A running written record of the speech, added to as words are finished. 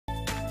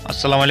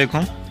আসসালামু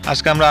আলাইকুম।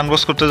 আজকে আমরা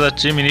আনবক্স করতে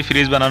যাচ্ছি মিনি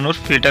ফ্রিজ বানানোর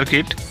ফিল্টার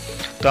কিট।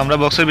 তো আমরা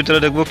বক্সের ভিতরে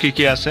দেখব কি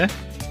কি আছে।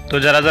 তো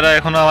যারা যারা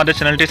এখনো আমাদের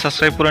চ্যানেলটি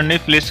সাবস্ক্রাইব করেননি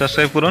প্লিজ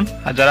সাবস্ক্রাইব করুন,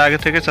 আর যারা আগে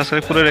থেকে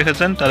সাবস্ক্রাইব করে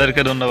রেখেছেন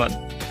তাদেরকে ধন্যবাদ।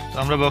 তো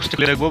আমরা বক্সটি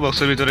দেখব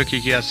বক্সের ভিতরে কি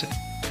কি আছে।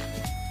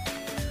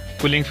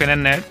 কুলিং ফ্যানের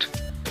নেট,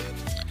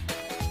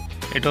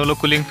 এটা হলো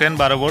কুলিং ফ্যান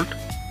 12 ভোল্ট,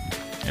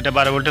 এটা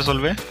 12 ভোল্টে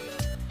চলবে।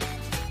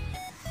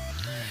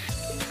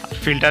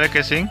 ফিল্টারের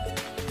কেসিং,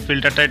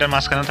 ফিল্টারটা এটার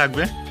মাঝখানে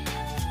থাকবে।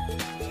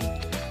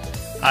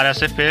 আর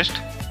আছে পেস্ট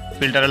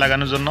ফিল্টারে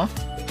লাগানোর জন্য,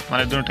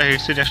 মানে দুটোটা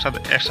হিটসিট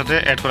একসাথে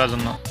অ্যাড করার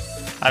জন্য।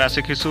 আর আছে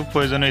কিছু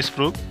প্রয়োজনীয়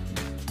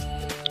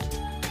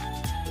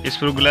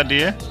স্প্রুগুলা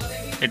দিয়ে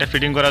এটা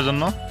ফিটিং করার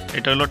জন্য।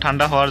 এটা হলো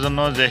ঠান্ডা হওয়ার জন্য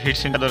যে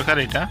হিটসিটটা দরকার,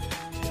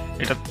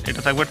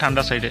 এটা থাকবে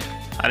ঠান্ডা সাইডে,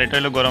 আর এটা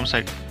হলো গরম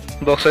সাইড।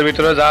 বক্সের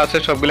ভিতরে যা আছে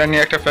সবগুলা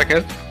নিয়ে একটা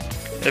প্যাকেজ।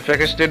 এই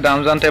প্যাকেজটির দাম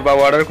জানতে বা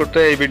অর্ডার করতে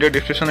এই ভিডিও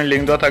ডিসক্রিপশনে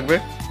লিঙ্ক দেওয়া থাকবে,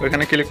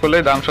 ওইখানে ক্লিক করলে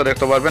দাম সহ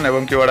দেখতে পারবেন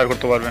এবং কি অর্ডার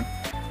করতে পারবেন।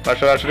 বা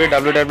সরাসরি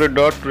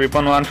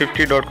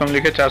www.ripon150.com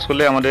লিখে সার্চ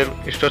করলে আমাদের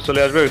স্টোর চলে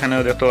আসবে,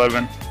 ওইখানেও দেখতে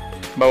পারবেন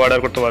বা অর্ডার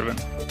করতে পারবেন।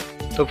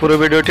 তো পুরো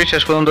ভিডিওটি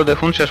শেষ পর্যন্ত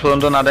দেখুন, শেষ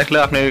পর্যন্ত না দেখলে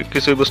আপনি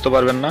কিছুই বুঝতে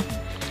পারবেন না।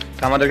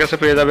 তো আমাদের কাছে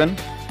পেয়ে যাবেন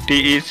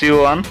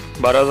TEC1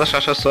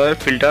 12706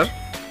 ফিল্টার,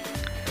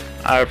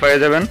 আর পেয়ে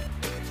যাবেন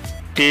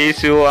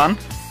TEC1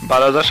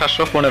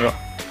 12715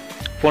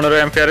 15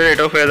 অ্যাম্পিয়ারের,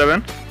 এটাও পেয়ে যাবেন।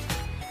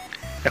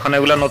 এখন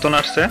এগুলা নতুন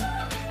আসছে।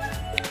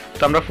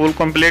 তো আমরা ফুল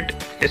কমপ্লিট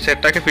এই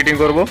সেটটাকে ফিটিং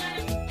করব।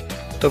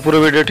 তো পুরো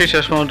ভিডিওটি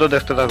শেষ পর্যন্ত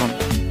দেখতে থাকুন।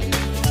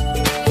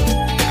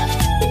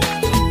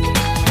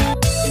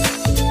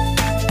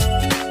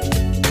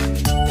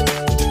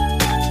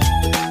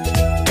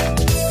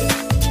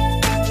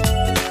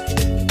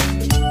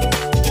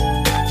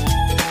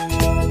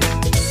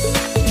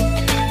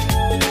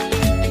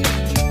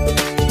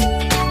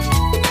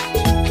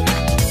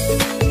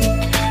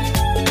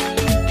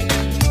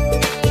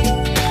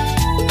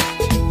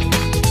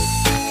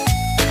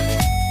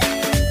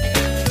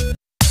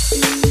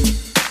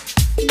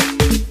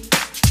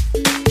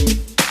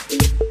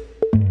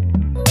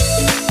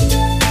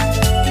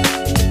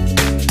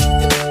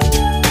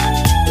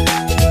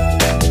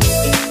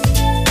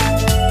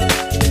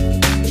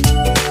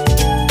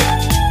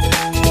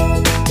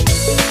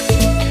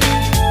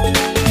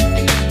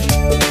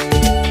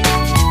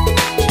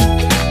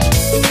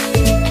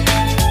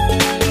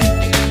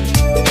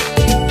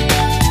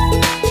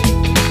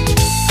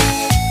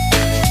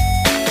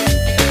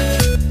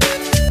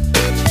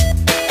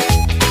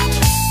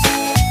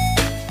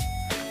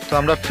 তো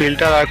আমরা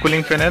ফিল্টার আর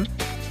কুলিং ফ্যানের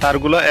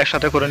তারগুলো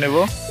একসাথে করে নেব,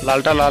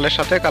 লালটা লালের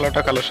সাথে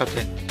কালোটা কালোর সাথে।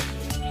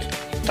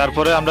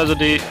 তারপরে আমরা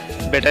যদি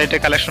ব্যাটারিতে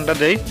কালেকশনটা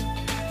দেই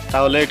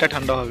তাহলে এটা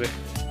ঠান্ডা হবে।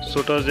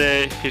 ছোটো যে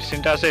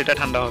হিটসিনটা আছে এটা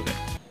ঠান্ডা হবে,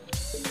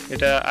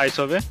 এটা আইস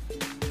হবে।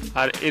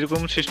 আর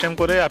এরকম সিস্টেম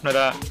করে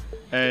আপনারা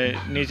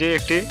নিজেই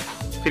একটি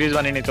ফ্রিজ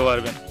বানিয়ে নিতে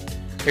পারবেন।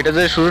 এটা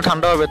যে শুধু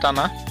ঠান্ডা হবে তা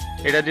না,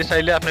 এটা দিয়ে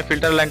চাইলে আপনি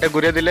ফিল্টার লাইনটা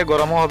ঘুরিয়ে দিলে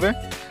গরমও হবে,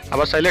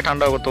 আবার চাইলে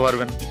ঠান্ডাও করতে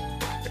পারবেন।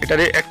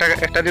 এটারই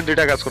একটা দিয়ে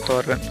দুইটা কাজ করতে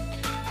পারবেন।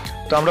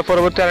 তো আমরা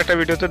পরবর্তী আরেকটা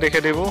ভিডিওতে দেখে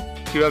দেব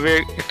কিভাবে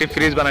একটি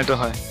ফ্রিজ বানাতে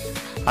হয়।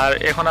 আর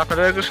এখন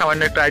আপনাদের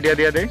সামান্য একটা আইডিয়া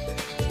দিয়ে দেই।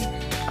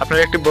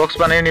 আপনারা একটি বক্স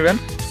বানিয়ে নেবেন,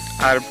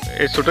 আর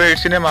এই ছোটো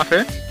হিটসিনের মাপে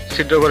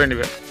ছিদ্র করে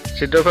নেবেন।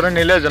 ছিদ্র করে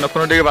নিলে যেন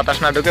কোনো দিকে বাতাস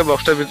না ঢুকে,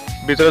 বক্সটার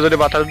ভিতরে যদি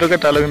বাতাস ঢুকে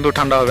তাহলে কিন্তু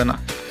ঠান্ডা হবে না।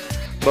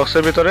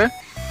 বক্সের ভিতরে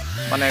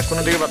মানে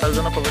কোনো দিকে বাতাস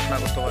যেন প্রবেশ না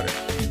করতে পারে।